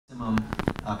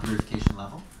maximum purification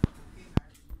level.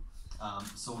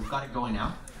 So we've got it going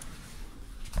now,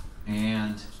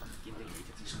 and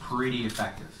it's pretty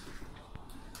effective,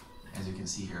 as you can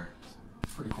see here.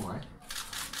 Pretty cool, right?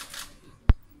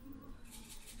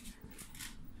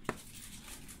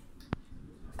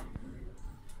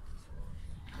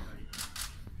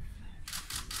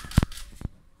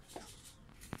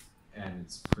 And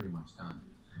it's pretty much done.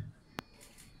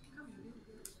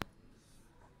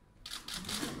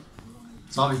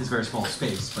 So obviously it's a very small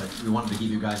space, but we wanted to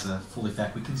give you guys a full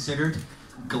effect. We considered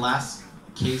glass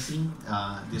casing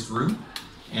this room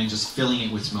and just filling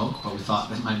it with smoke, but we thought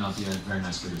that might not be a very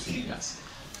nice way to see you guys.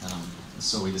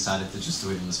 So we decided to just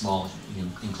do it in a small,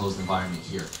 enclosed environment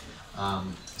here.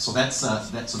 So that's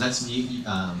me.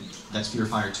 That's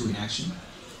Purifier 2 in action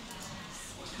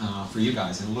for you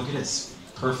guys. And look at this,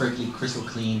 perfectly crystal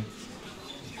clean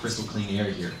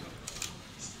air here.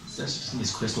 Is there such thing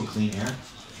as crystal clean air?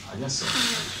 I guess so.